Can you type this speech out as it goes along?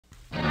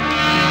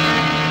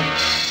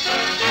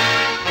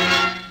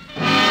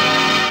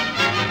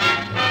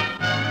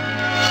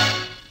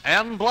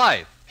Ann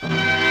Blythe,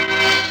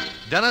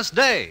 Dennis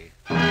Day,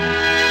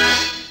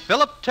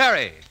 Philip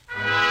Terry.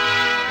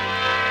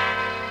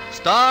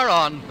 Star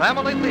on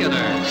Family Theater.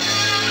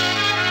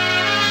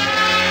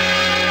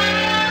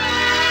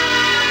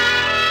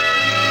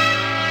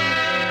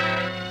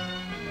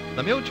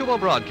 The Mutual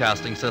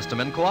Broadcasting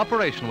System, in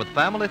cooperation with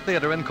Family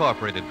Theater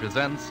Incorporated,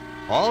 presents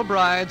All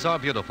Brides Are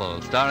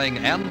Beautiful, starring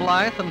Ann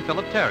Blythe and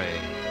Philip Terry.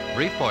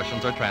 Brief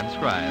portions are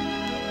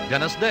transcribed.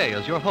 Dennis Day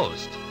is your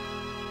host.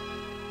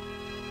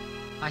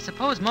 I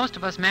suppose most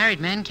of us married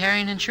men carry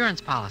an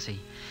insurance policy.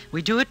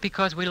 We do it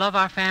because we love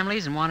our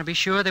families and want to be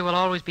sure they will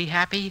always be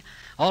happy,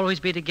 always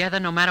be together,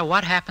 no matter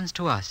what happens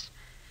to us.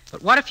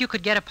 But what if you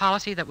could get a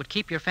policy that would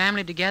keep your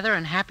family together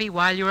and happy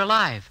while you're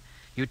alive?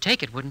 You'd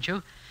take it, wouldn't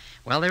you?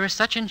 Well, there is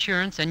such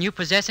insurance, and you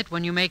possess it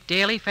when you make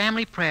daily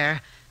family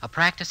prayer a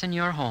practice in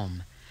your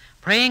home.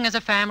 Praying as a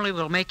family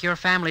will make your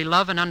family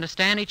love and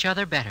understand each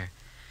other better.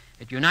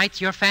 It unites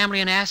your family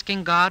in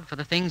asking God for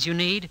the things you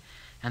need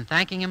and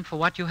thanking Him for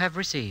what you have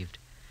received.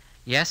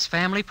 Yes,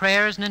 family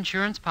prayer is an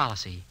insurance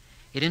policy.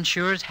 It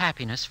ensures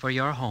happiness for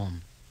your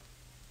home.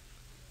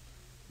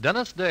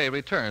 Dennis Day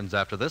returns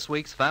after this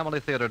week's Family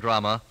Theater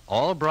drama,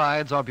 All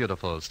Brides Are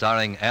Beautiful,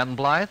 starring Ann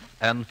Blythe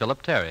and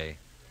Philip Terry.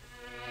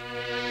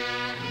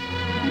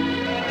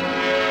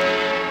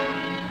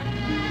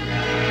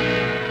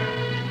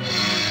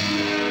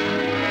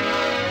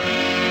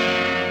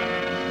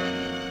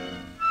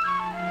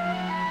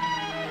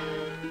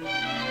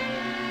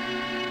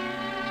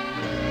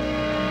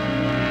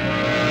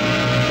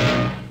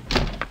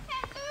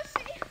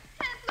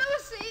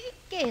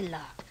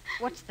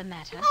 What's the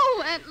matter?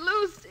 Oh, Aunt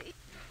Lucy.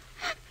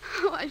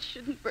 Oh, I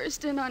shouldn't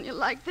burst in on you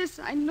like this,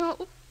 I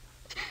know.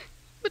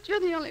 But you're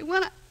the only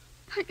one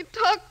I can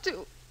talk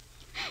to.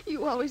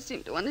 You always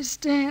seem to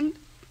understand.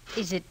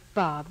 Is it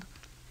Bob?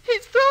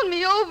 He's thrown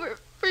me over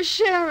for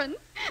Sharon.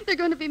 They're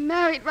going to be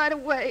married right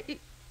away.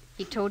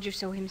 He told you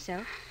so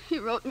himself? He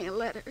wrote me a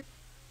letter.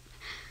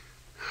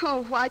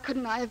 Oh, why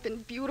couldn't I have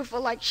been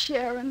beautiful like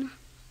Sharon?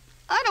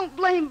 I don't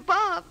blame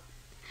Bob.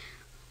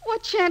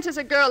 What chance has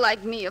a girl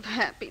like me of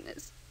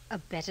happiness? A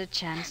better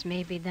chance,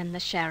 maybe, than the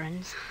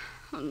Sharons.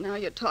 Oh, now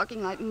you're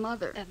talking like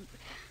Mother.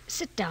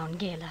 Sit down,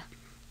 Gayla.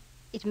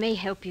 It may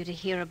help you to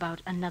hear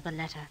about another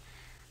letter.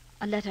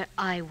 A letter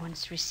I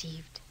once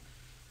received.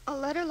 A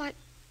letter like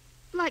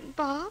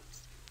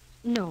Bob's?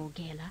 No,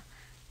 Gayla.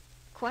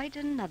 Quite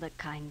another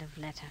kind of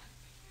letter.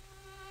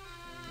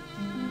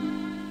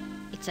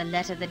 It's a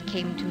letter that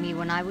came to me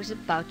when I was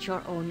about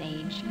your own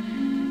age.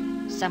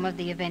 Some of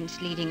the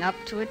events leading up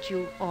to it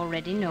you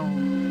already know.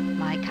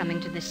 My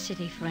coming to the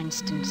city, for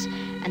instance,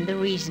 and the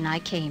reason I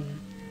came.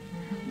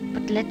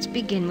 But let's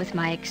begin with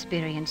my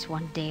experience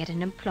one day at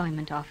an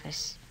employment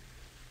office.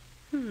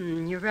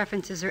 Your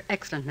references are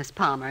excellent, Miss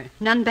Palmer.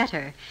 None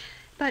better.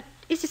 But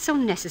is it so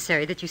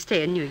necessary that you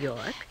stay in New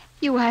York?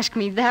 You ask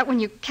me that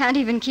when you can't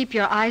even keep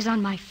your eyes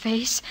on my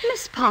face?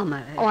 Miss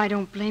Palmer. Oh, I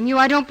don't blame you.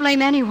 I don't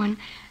blame anyone.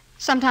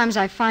 Sometimes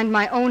I find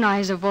my own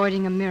eyes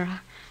avoiding a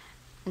mirror.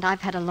 And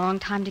I've had a long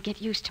time to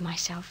get used to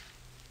myself.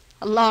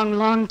 A long,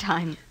 long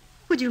time.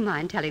 Would you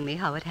mind telling me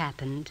how it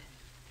happened?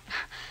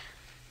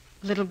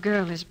 A little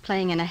girl is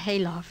playing in a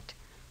hayloft.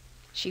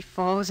 She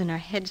falls and her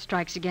head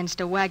strikes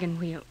against a wagon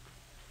wheel.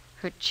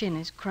 Her chin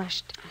is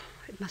crushed. Oh,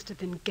 it must have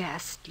been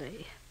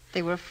ghastly.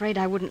 They were afraid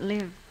I wouldn't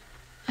live.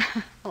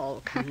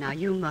 Oh, come now,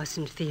 you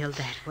mustn't feel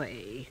that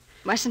way.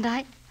 Mustn't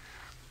I?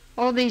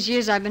 All these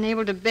years I've been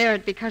able to bear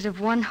it because of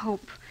one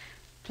hope.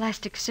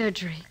 Plastic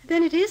surgery.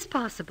 Then it is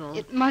possible.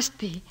 It must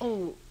be.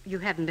 Oh, you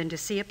haven't been to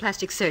see a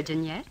plastic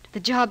surgeon yet? The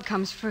job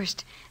comes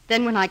first.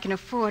 Then when I can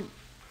afford...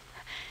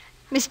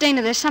 Miss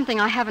Dana, there's something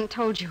I haven't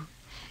told you.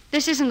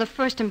 This isn't the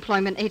first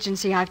employment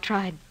agency I've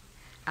tried.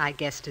 I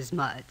guessed as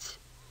much.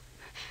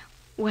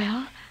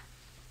 Well?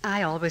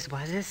 I always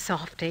was a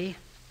softy.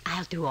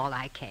 I'll do all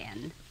I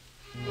can.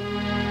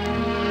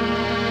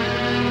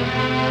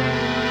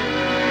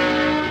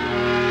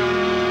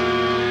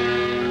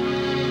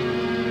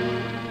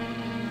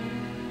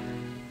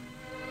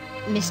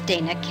 Miss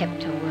Dana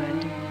kept her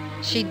word.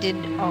 She did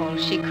all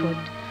she could,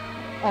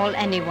 all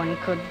anyone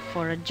could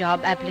for a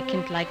job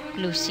applicant like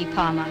Lucy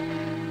Palmer.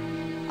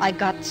 I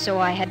got so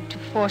I had to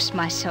force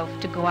myself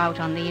to go out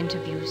on the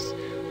interviews,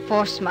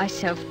 force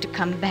myself to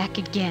come back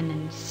again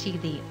and see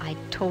the I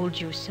told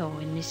you so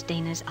in Miss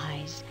Dana's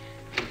eyes.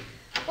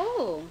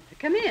 Oh,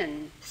 come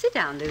in. Sit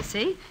down,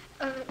 Lucy.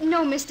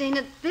 No, Miss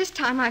Dana, this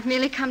time I've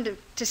merely come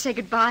to say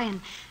goodbye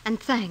and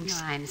thanks.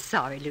 No, I'm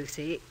sorry,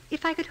 Lucy.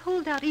 If I could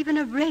hold out even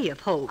a ray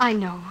of hope. I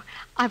know.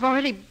 I've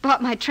already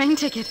bought my train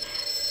ticket.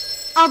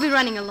 I'll be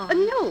running along.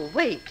 No,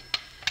 wait.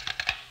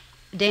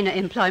 Dana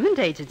Employment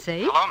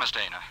Agency. Hello, Miss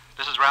Dana.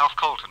 This is Ralph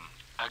Colton.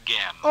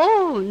 Again.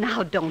 Oh,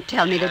 now don't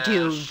tell me that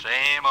you...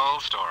 Same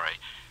old story.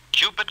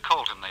 Cupid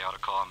Colton, they ought to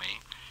call me.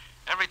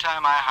 Every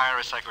time I hire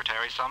a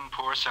secretary, some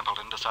poor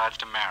simpleton decides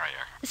to marry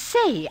her.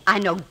 Say, I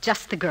know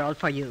just the girl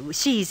for you.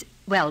 She's,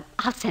 well,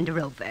 I'll send her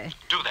over.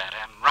 Do that,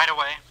 and right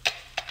away.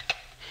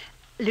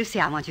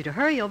 Lucy, I want you to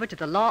hurry over to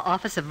the law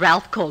office of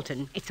Ralph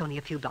Colton. It's only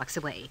a few blocks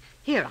away.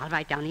 Here, I'll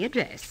write down the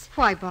address.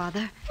 Why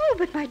bother? Oh,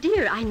 but my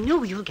dear, I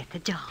know you'll get the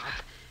job.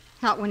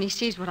 Not when he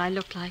sees what I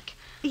look like.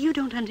 You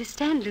don't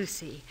understand,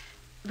 Lucy.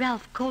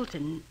 Ralph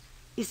Colton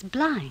is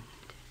blind.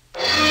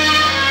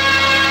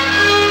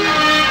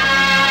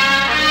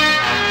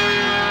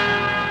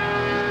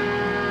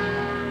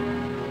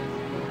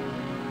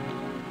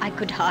 I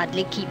could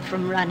hardly keep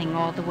from running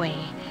all the way.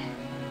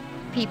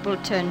 People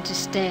turned to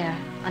stare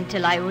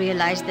until I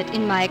realized that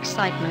in my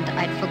excitement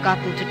I'd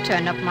forgotten to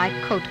turn up my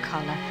coat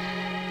collar.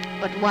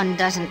 But one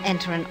doesn't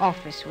enter an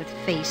office with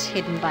face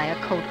hidden by a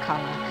coat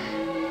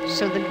collar.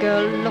 So the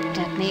girl looked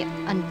at me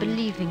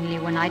unbelievingly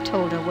when I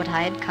told her what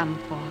I had come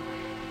for.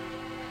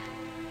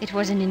 It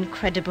was an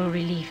incredible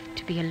relief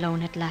to be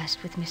alone at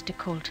last with Mr.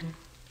 Colton.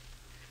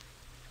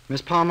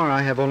 Miss Palmer,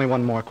 I have only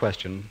one more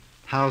question.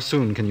 How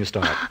soon can you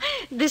start?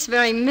 This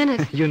very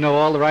minute. You know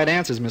all the right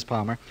answers, Miss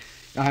Palmer.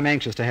 I'm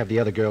anxious to have the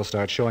other girl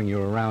start showing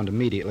you around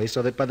immediately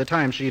so that by the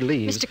time she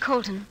leaves... Mr.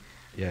 Colton.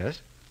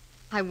 Yes?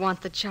 I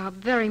want the job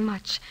very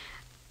much.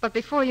 But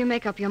before you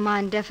make up your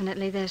mind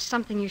definitely, there's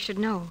something you should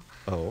know.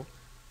 Oh?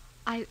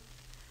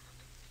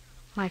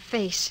 My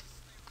face.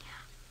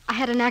 I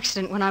had an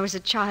accident when I was a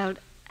child,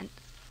 and...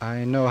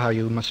 I know how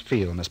you must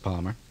feel, Miss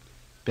Palmer.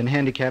 Been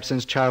handicapped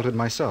since childhood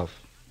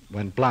myself.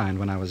 Went blind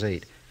when I was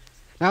 8.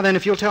 Now then,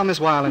 if you'll tell Miss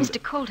Weiland...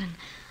 Mr. Colton,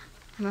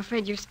 I'm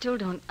afraid you still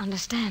don't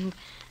understand.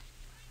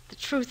 The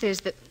truth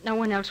is that no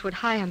one else would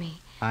hire me.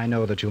 I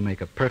know that you'll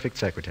make a perfect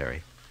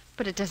secretary.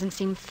 But it doesn't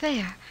seem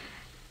fair.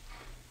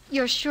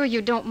 You're sure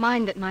you don't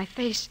mind that my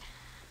face...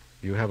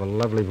 You have a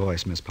lovely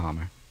voice, Miss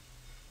Palmer.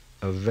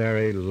 A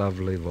very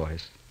lovely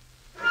voice.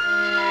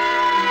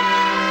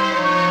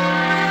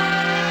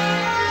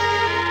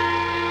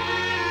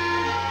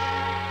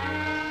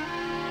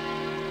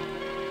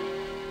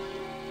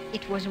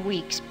 It was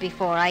weeks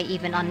before I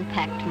even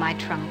unpacked my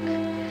trunk.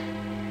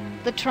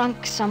 The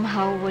trunk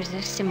somehow was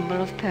a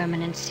symbol of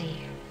permanency,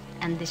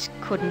 and this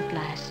couldn't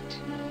last.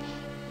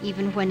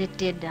 Even when it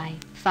did, I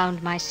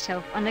found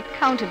myself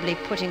unaccountably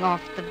putting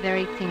off the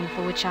very thing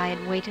for which I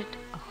had waited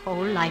a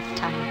whole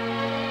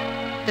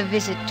lifetime. The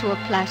visit to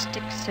a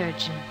plastic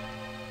surgeon.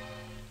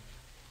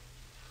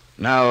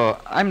 Now,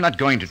 I'm not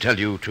going to tell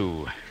you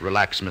to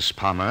relax, Miss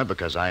Palmer,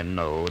 because I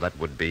know that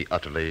would be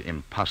utterly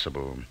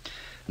impossible.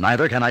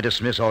 Neither can I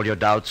dismiss all your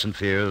doubts and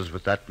fears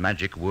with that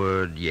magic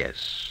word,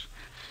 yes.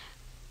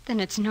 Then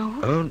it's no?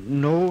 Oh,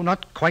 no,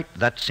 not quite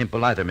that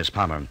simple either, Miss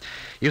Palmer.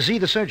 You see,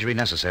 the surgery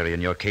necessary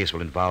in your case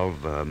will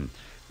involve,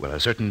 a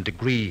certain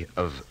degree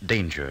of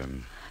danger.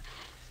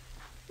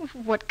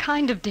 What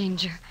kind of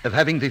danger? Of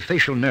having the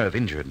facial nerve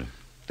injured.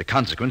 The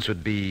consequence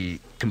would be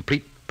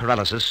complete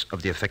paralysis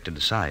of the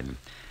affected side.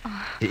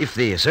 If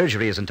the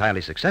surgery is entirely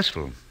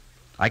successful,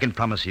 I can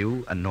promise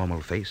you a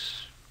normal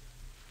face.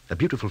 A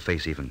beautiful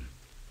face, even.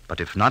 But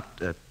if not,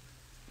 the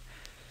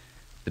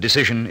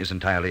decision is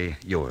entirely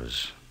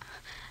yours.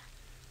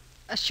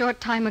 A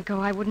short time ago,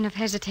 I wouldn't have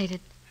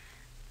hesitated.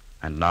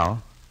 And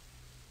now?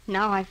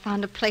 Now I've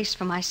found a place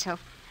for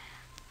myself.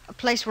 A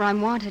place where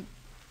I'm wanted,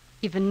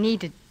 even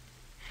needed.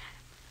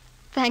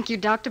 Thank you,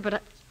 Doctor,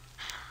 but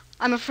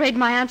I'm afraid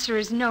my answer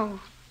is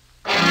no.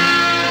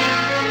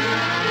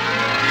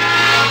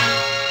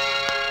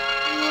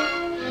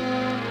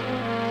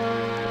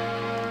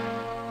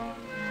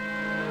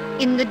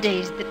 In the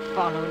days that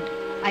followed,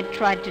 I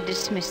tried to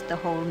dismiss the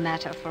whole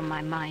matter from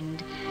my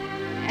mind,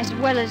 as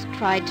well as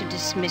tried to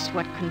dismiss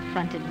what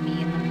confronted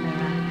me in the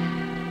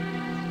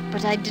mirror.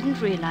 But I didn't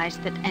realize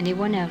that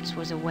anyone else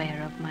was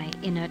aware of my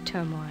inner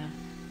turmoil.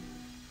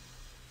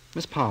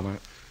 Miss Palmer,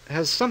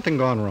 has something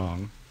gone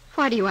wrong?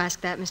 Why do you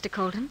ask that, Mr.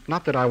 Colton?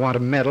 Not that I want to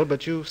meddle,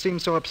 but you seem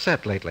so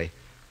upset lately.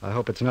 I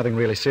hope it's nothing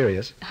really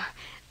serious.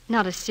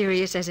 Not as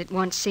serious as it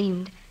once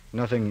seemed.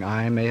 Nothing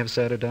I may have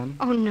said or done?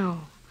 Oh, no.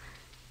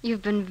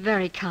 You've been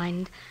very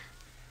kind.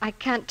 I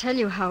can't tell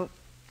you how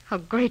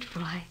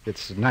grateful I...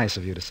 It's nice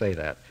of you to say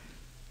that.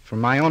 For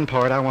my own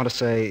part, I want to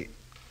say,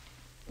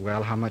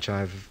 well, how much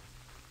I've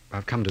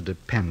come to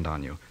depend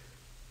on you.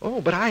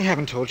 Oh, but I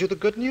haven't told you the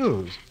good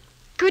news.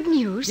 Good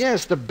news?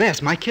 Yes, the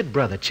best. My kid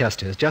brother,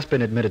 Chester, has just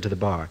been admitted to the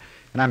bar,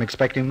 and I'm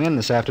expecting him in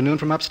this afternoon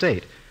from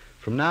upstate.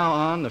 From now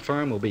on, the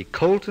firm will be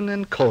Colton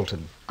and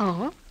Colton.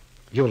 Oh?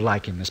 You'll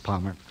like him, Miss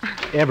Palmer.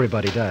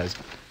 Everybody does.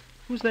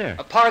 Who's there?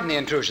 Pardon the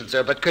intrusion,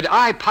 sir, but could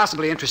I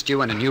possibly interest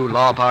you in a new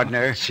law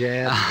partner?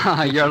 Chet.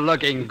 You're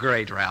looking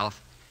great,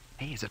 Ralph.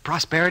 Hey, is it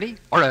prosperity?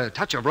 Or a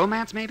touch of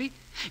romance, maybe?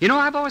 You know,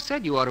 I've always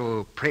said you ought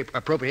to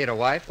appropriate a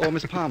wife. Oh,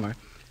 Miss Palmer,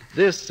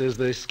 this is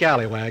the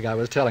scallywag I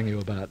was telling you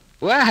about.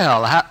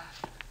 Well,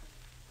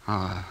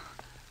 how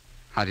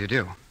do you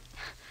do?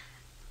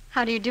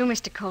 How do you do,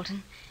 Mr.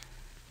 Colton?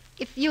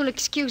 If you'll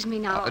excuse me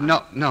now...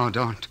 No,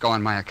 don't go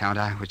on my account.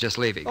 I was just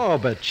leaving. Oh,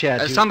 but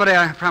Chet... Somebody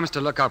I promised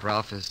to look up,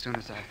 Ralph, as soon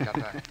as I got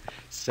back.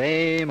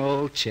 Same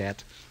old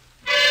Chet.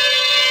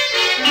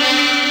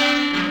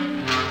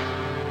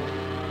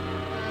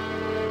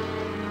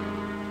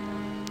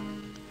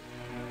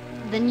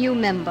 The new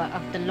member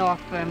of the law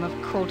firm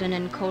of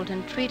Colton &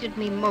 Colton treated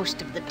me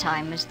most of the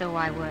time as though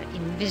I were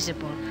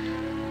invisible,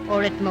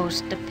 or at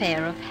most a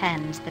pair of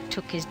hands that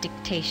took his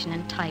dictation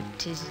and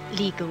typed his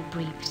legal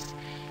briefs.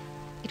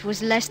 It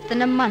was less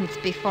than a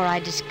month before I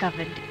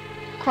discovered,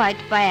 quite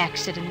by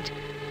accident,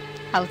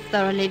 how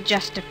thoroughly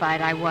justified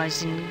I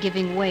was in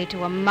giving way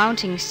to a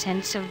mounting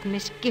sense of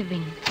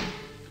misgiving.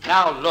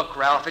 Now, look,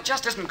 Ralph, it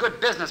just isn't good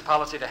business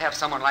policy to have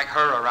someone like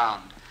her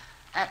around.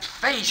 That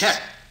face...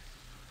 Chet!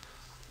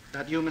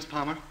 That you, Miss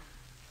Palmer?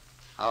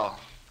 Oh.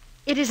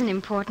 It isn't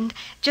important.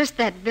 Just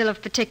that bill of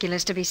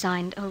particulars to be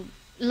signed. Oh,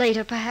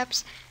 later,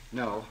 perhaps?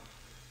 No.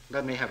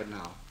 Let me have it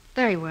now.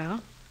 Very well.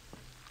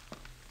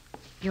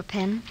 Your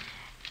pen.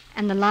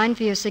 And the line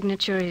for your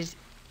signature is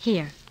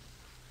here.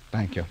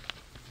 Thank you.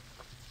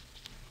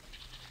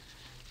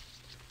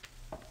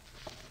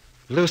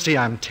 Lucy,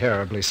 I'm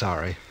terribly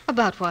sorry.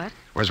 About what?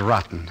 It was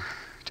rotten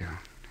to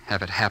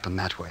have it happen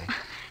that way.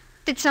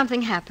 Did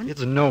something happen?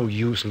 It's no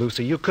use,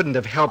 Lucy. You couldn't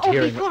have helped Oh,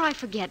 hearing... before I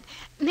forget,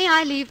 may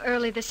I leave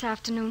early this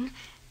afternoon?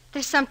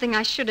 There's something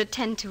I should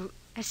attend to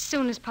as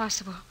soon as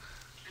possible.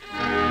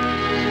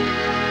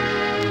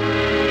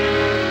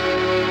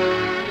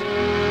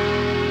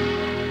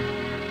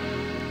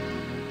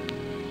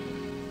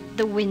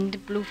 The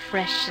wind blew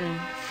fresh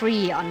and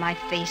free on my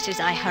face as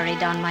I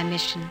hurried on my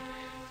mission.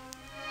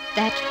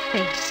 That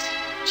face,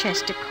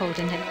 Chester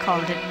Colton had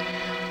called it.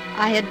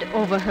 I had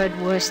overheard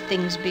worse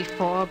things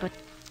before, but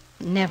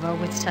never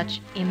with such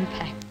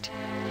impact.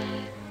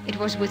 It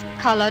was with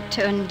collar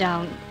turned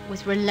down,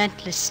 with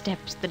relentless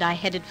steps, that I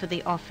headed for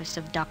the office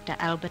of Dr.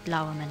 Albert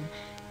Lauerman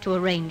to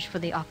arrange for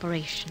the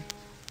operation.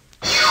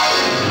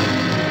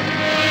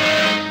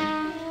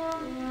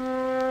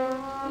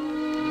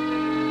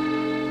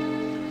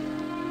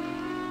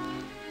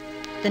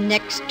 The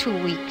next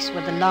 2 weeks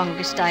were the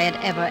longest I had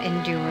ever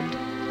endured,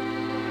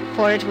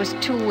 for it was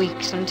 2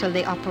 weeks until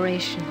the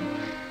operation.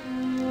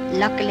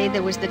 Luckily,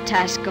 there was the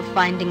task of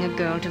finding a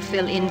girl to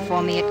fill in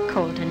for me at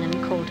Colton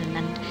 & Colton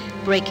and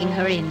breaking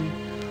her in.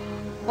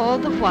 All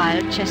the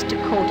while, Chester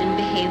Colton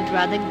behaved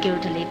rather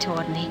guiltily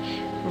toward me.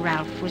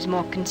 Ralph was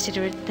more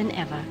considerate than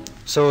ever.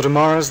 So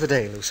tomorrow's the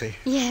day, Lucy.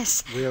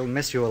 Yes. We'll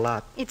miss you a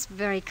lot. It's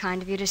very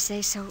kind of you to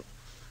say so.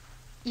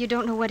 You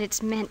don't know what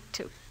it's meant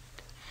to.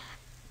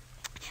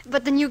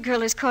 But the new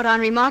girl has caught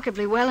on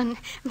remarkably well, and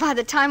by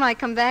the time I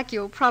come back,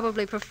 you'll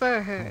probably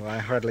prefer her. Oh, I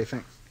hardly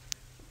think...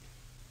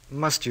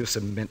 Must you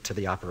submit to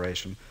the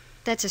operation?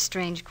 That's a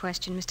strange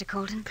question, Mr.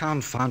 Colton.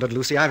 Confound it,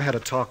 Lucy. I've had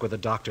a talk with the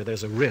doctor.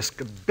 There's a risk,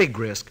 a big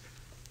risk.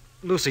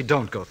 Lucy,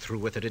 don't go through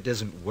with it. It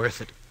isn't worth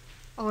it.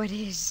 Oh, it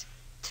is.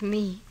 To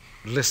me.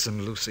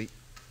 Listen, Lucy.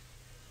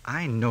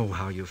 I know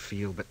how you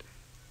feel, but,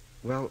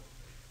 well,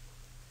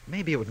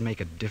 maybe it would make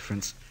a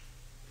difference.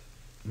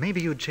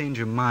 Maybe you'd change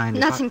your mind.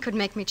 Nothing could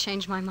make me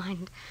change my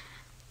mind.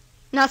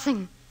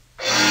 Nothing.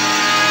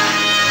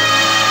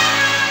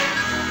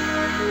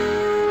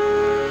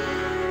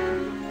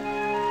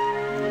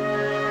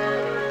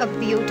 A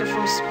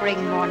beautiful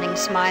spring morning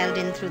smiled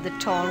in through the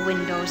tall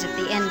windows at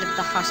the end of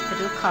the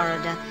hospital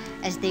corridor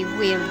as they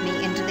wheeled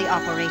me into the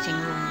operating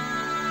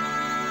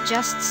room.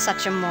 Just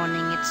such a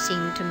morning it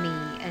seemed to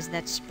me as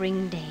that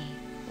spring day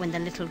when the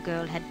little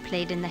girl had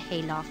played in the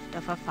hayloft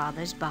of her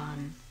father's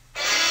barn.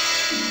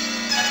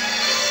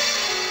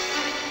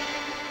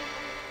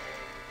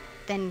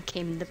 Then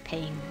came the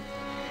pain.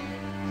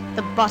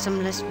 The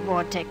bottomless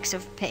vortex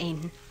of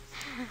pain.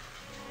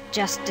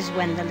 Just as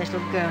when the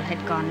little girl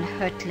had gone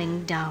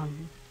hurtling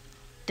down,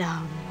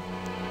 down,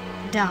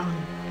 down,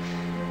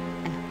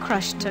 and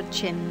crushed her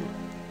chin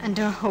and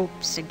her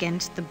hopes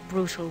against the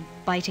brutal,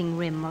 biting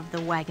rim of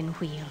the wagon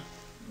wheel.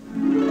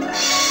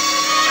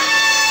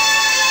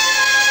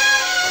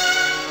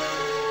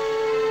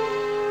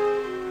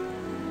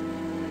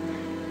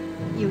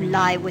 You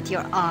lie with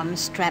your arms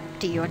strapped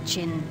to your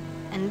chin,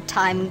 and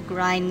time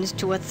grinds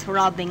to a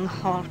throbbing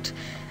halt,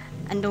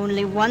 and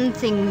only one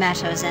thing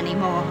matters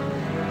anymore: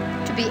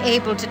 to be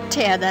able to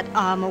tear that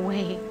arm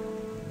away,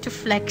 to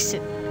flex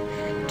it,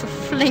 to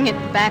fling it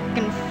back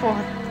and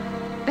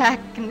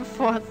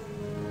forth,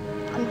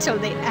 until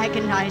the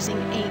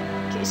agonizing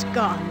ache is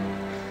gone,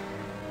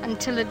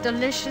 until a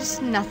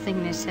delicious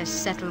nothingness has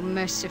settled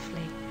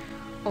mercifully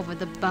over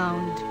the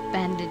bound,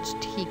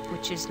 bandaged heap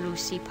which is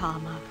Lucy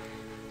Palmer,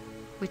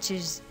 which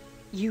is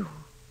you.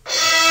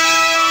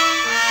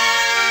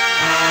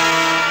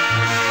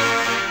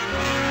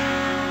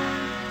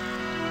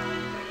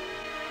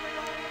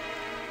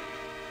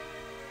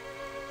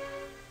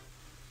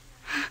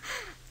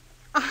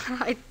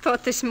 I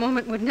thought this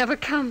moment would never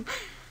come.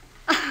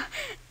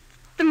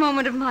 The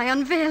moment of my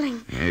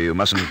unveiling. You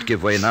mustn't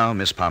give way now,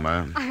 Miss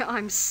Palmer.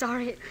 I'm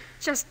sorry.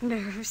 Just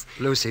nerves.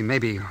 Lucy,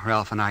 maybe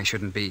Ralph and I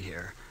shouldn't be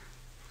here.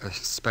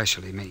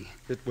 Especially me.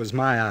 It was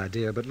my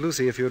idea, but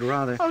Lucy, if you'd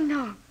rather... Oh,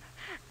 no.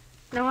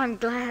 No, I'm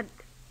glad.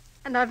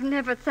 And I've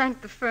never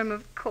thanked the firm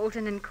of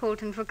Colton &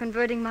 Colton for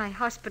converting my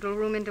hospital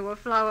room into a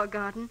flower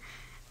garden.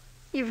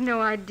 You've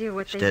no idea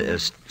what they do.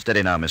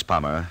 Steady now, Miss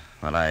Palmer,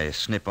 while I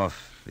snip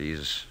off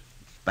these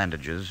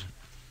bandages.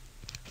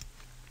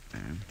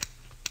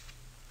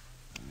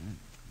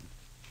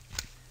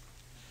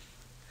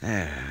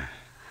 There.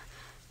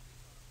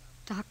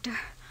 Doctor?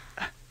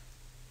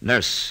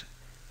 Nurse,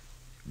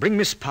 bring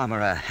Miss Palmer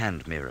a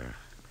hand mirror.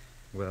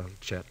 Well,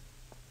 Chet,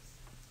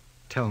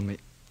 tell me.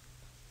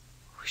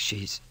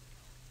 She's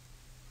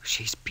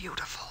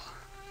beautiful.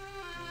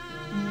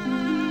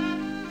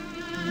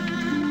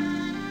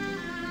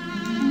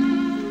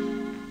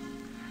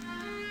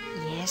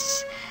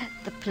 Yes,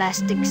 the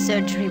plastic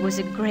surgery was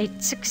a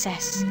great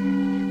success.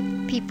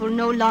 People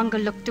no longer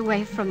looked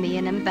away from me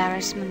in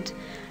embarrassment.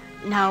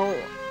 Now,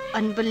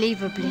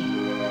 unbelievably,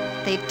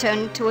 they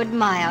turned to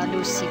admire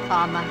Lucy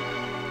Palmer.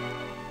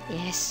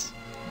 Yes,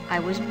 I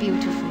was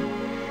beautiful.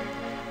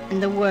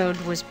 And the world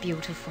was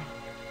beautiful.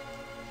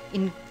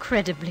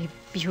 Incredibly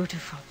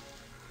beautiful.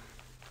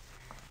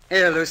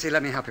 Here, Lucy,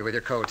 let me help you with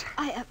your coat.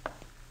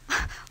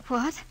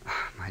 What?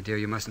 My dear,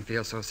 you mustn't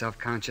feel so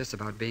self-conscious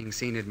about being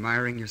seen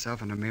admiring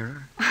yourself in a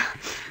mirror.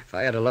 If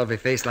I had a lovely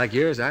face like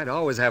yours, I'd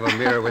always have a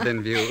mirror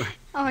within view.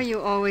 Oh, you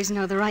always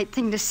know the right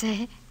thing to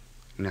say.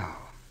 No,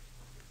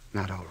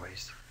 not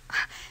always.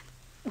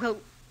 Well,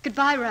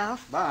 goodbye,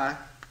 Ralph. Bye.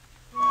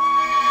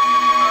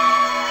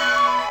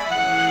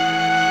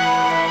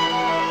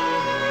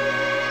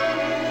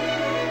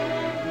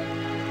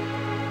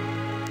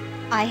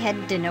 I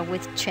had dinner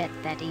with Chet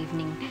that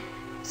evening.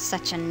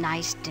 Such a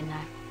nice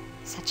dinner.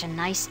 Such a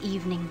nice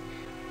evening.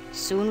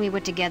 Soon we were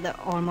together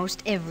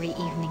almost every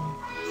evening.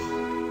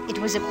 It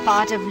was a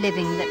part of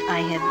living that I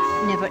had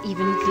never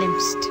even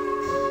glimpsed.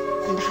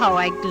 And how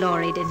I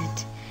gloried in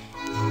it.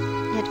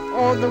 Yet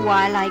all the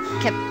while I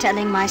kept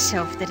telling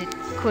myself that it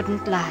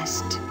couldn't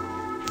last.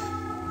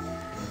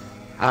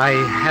 I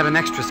have an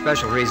extra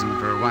special reason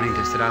for wanting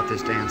to sit out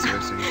this dance,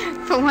 Lucy.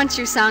 For once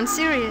you sound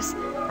serious.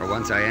 For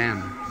once I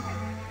am.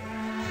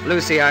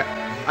 Lucy,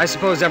 I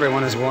suppose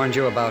everyone has warned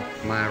you about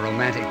my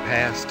romantic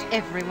past.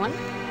 Everyone?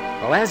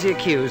 Well, as the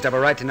accused, I have a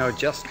right to know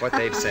just what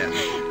they've said.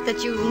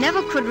 That you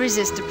never could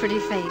resist a pretty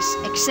face,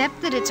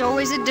 except that it's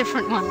always a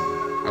different one.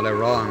 Well, they're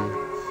wrong.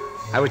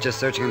 I was just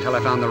searching until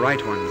I found the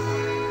right one.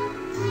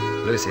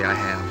 Lucy, I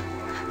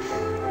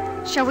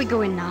have. Shall we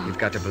go in now? You've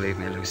got to believe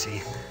me,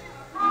 Lucy.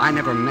 I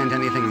never meant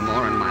anything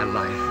more in my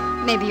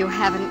life. Maybe you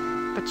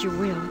haven't, but you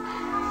will.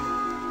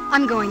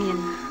 I'm going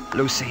in.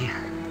 Lucy.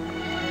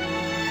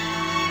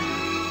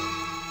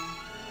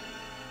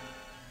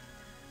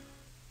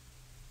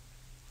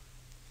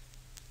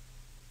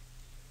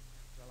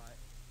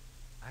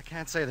 I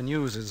can't say the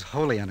news is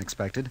wholly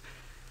unexpected,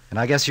 and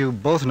I guess you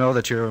both know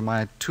that you're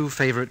my two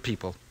favorite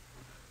people.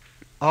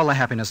 All the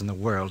happiness in the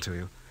world to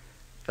you.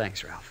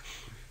 Thanks,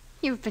 Ralph.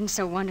 You've been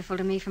so wonderful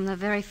to me from the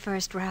very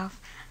first, Ralph.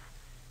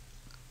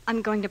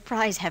 I'm going to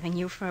prize having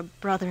you for a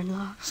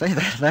brother-in-law. Say,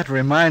 that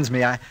reminds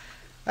me, I'd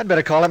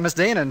better call up Miss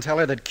Dana and tell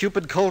her that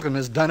Cupid Colton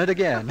has done it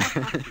again.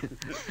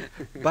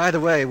 By the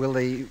way, will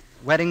the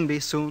wedding be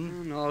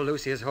soon? No,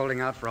 Lucy is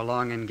holding out for a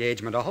long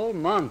engagement, a whole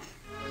month.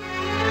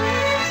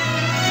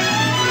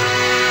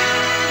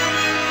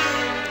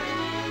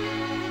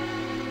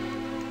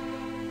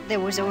 There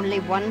was only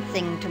one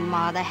thing to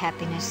mar the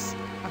happiness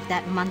of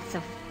that month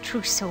of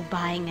trousseau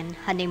buying and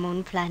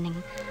honeymoon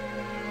planning.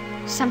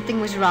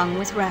 Something was wrong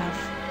with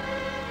Ralph.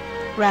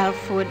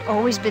 Ralph, who had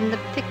always been the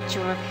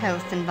picture of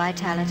health and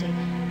vitality.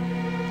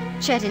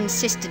 Chet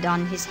insisted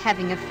on his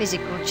having a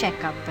physical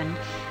checkup, and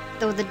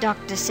though the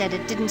doctor said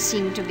it didn't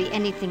seem to be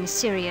anything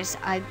serious,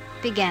 I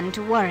began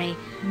to worry.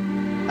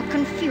 A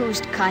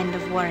confused kind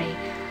of worry.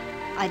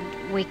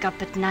 I'd wake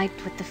up at night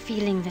with the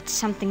feeling that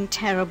something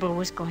terrible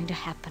was going to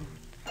happen.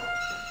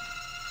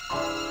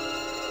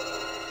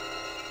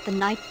 The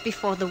night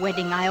before the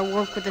wedding, I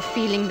awoke with the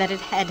feeling that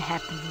it had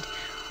happened.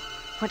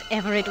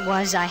 Whatever it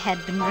was, I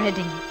had been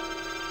dreading.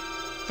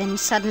 Then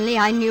suddenly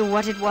I knew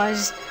what it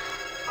was.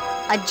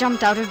 I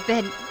jumped out of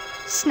bed,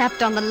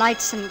 snapped on the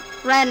lights, and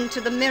ran to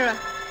the mirror.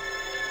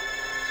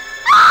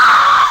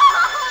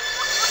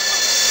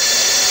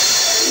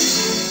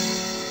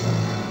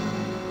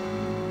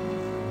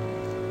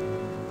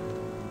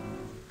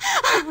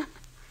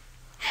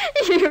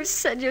 You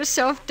said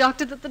yourself,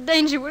 Doctor, that the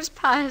danger was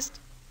past.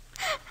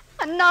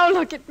 And now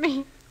look at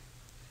me.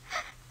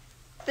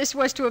 This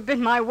was to have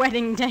been my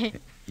wedding day.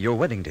 Your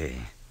wedding day?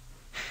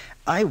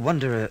 I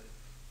wonder...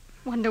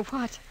 Wonder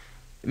what?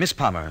 Miss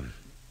Palmer,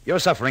 you're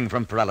suffering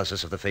from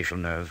paralysis of the facial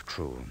nerve,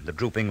 true. The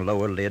drooping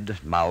lower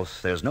lid,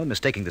 mouth, there's no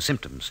mistaking the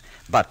symptoms.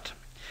 But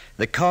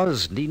the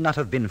cause need not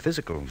have been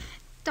physical.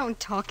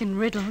 Don't talk in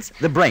riddles.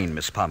 The brain,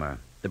 Miss Palmer.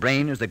 The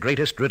brain is the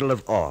greatest riddle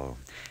of all.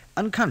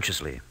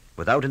 Unconsciously,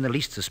 without in the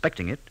least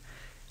suspecting it,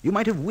 you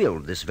might have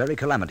willed this very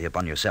calamity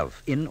upon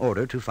yourself in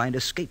order to find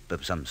escape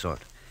of some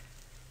sort.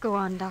 Go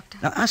on, Doctor.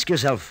 Now, ask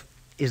yourself,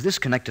 is this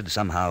connected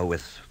somehow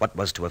with what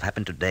was to have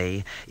happened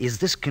today? Is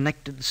this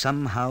connected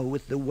somehow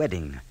with the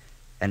wedding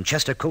and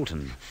Chester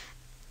Colton?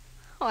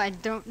 Oh, I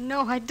don't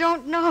know.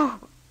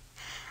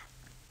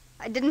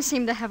 I didn't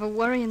seem to have a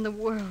worry in the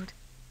world.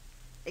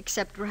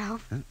 Except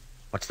Ralph. Huh?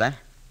 What's that?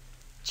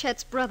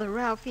 Chet's brother,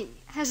 Ralph. He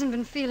hasn't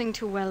been feeling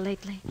too well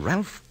lately.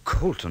 Ralph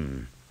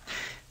Colton.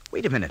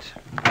 Wait a minute.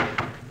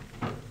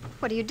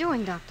 What are you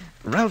doing, Doctor?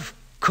 Ralph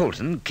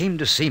Colton came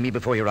to see me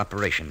before your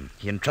operation.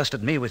 He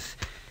entrusted me with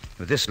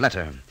this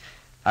letter.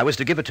 I was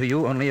to give it to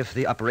you only if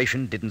the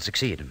operation didn't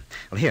succeed.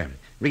 Well, here,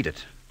 read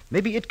it.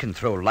 Maybe it can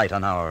throw light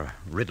on our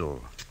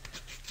riddle.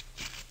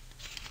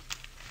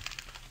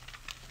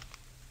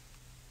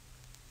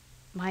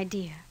 My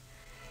dear,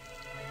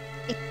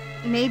 it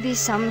may be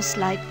some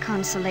slight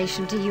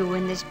consolation to you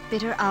in this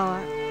bitter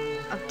hour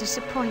of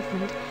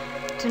disappointment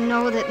to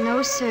know that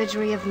no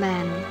surgery of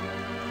man,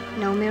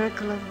 no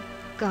miracle of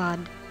God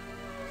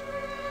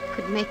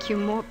could make you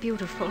more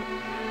beautiful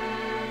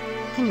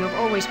than you have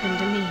always been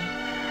to me.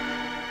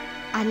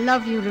 I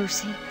love you,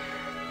 Lucy,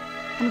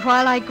 and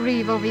while I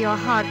grieve over your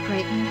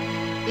heartbreaking,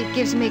 it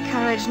gives me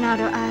courage now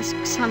to ask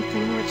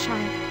something which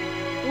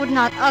I would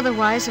not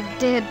otherwise have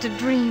dared to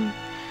dream.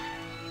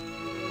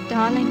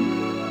 Darling,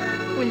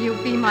 will you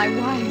be my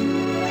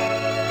wife?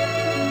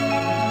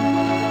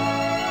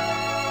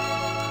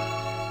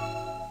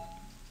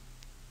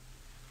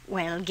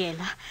 Well,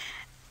 Gayla,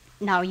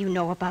 now you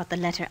know about the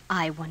letter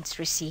I once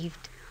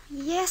received.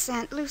 Yes,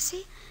 Aunt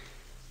Lucy.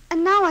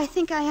 And now I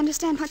think I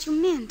understand what you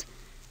meant.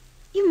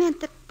 You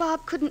meant that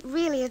Bob couldn't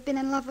really have been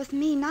in love with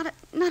me, not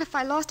if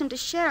I lost him to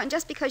Sharon,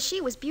 just because she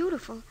was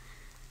beautiful.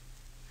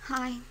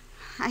 I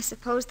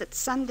suppose that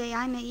someday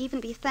I may even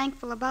be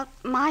thankful about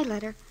my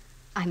letter.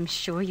 I'm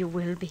sure you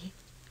will be.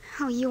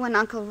 Oh, you and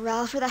Uncle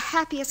Ralph are the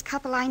happiest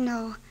couple I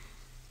know.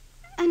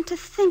 And to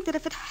think that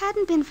if it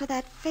hadn't been for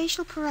that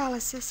facial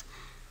paralysis...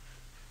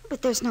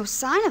 But there's no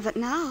sign of it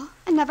now,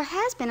 and never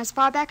has been as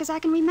far back as I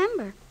can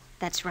remember.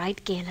 That's right,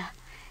 Gayla.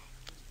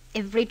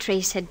 Every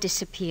trace had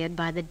disappeared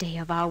by the day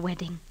of our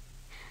wedding.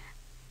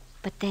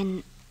 But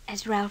then,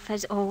 as Ralph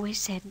has always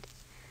said,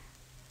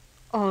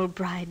 all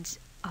brides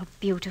are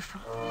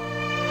beautiful.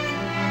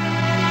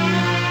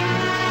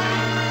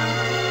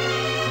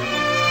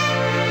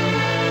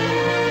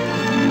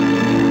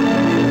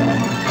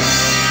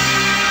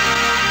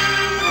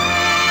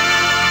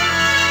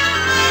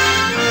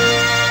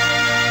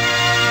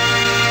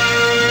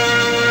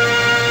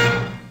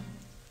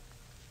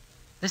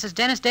 This is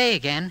Dennis Day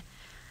again.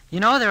 You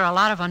know, there are a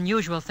lot of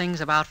unusual things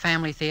about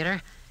family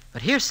theater,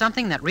 but here's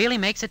something that really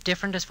makes it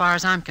different as far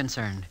as I'm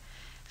concerned.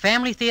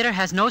 Family theater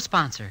has no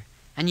sponsor,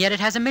 and yet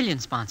it has 1 million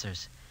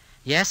sponsors.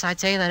 Yes,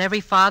 I'd say that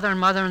every father and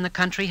mother in the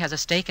country has a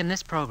stake in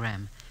this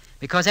program,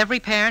 because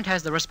every parent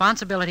has the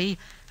responsibility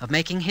of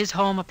making his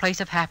home a place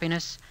of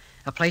happiness,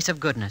 a place of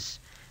goodness,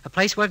 a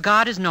place where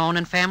God is known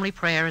and family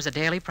prayer is a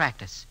daily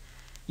practice.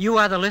 You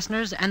are the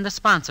listeners and the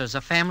sponsors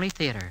of family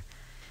theater.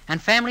 And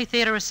family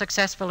theater is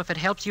successful if it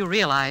helps you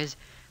realize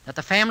that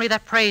the family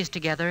that prays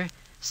together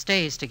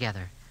stays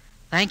together.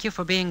 Thank you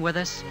for being with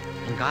us,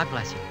 and God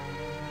bless you.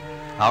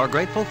 Our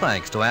grateful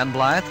thanks to Ann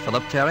Blythe,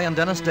 Philip Terry, and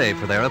Dennis Day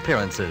for their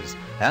appearances,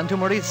 and to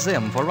Maurice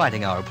Zim for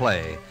writing our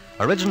play.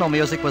 Original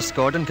music was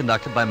scored and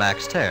conducted by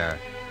Max Terr.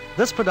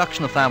 This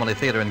production of Family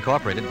Theater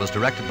Incorporated was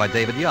directed by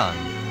David Young.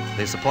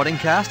 The supporting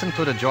cast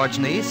included George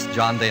Neese,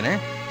 John Daner,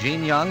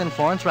 Gene Young, and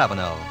Florence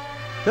Ravenel.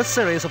 This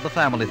series of the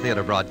Family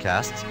Theater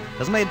broadcasts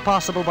is made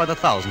possible by the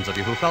thousands of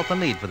you who felt the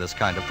need for this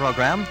kind of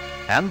program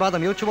and by the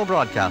Mutual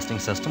Broadcasting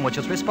System, which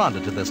has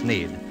responded to this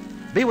need.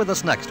 Be with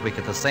us next week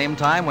at the same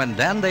time when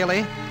Dan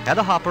Daly,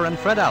 Hedda Hopper, and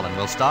Fred Allen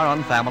will star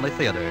on Family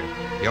Theater.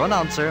 Your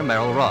announcer,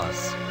 Merrill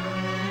Ross.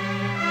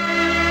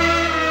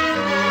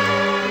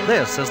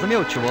 This is the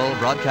Mutual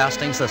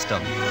Broadcasting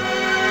System.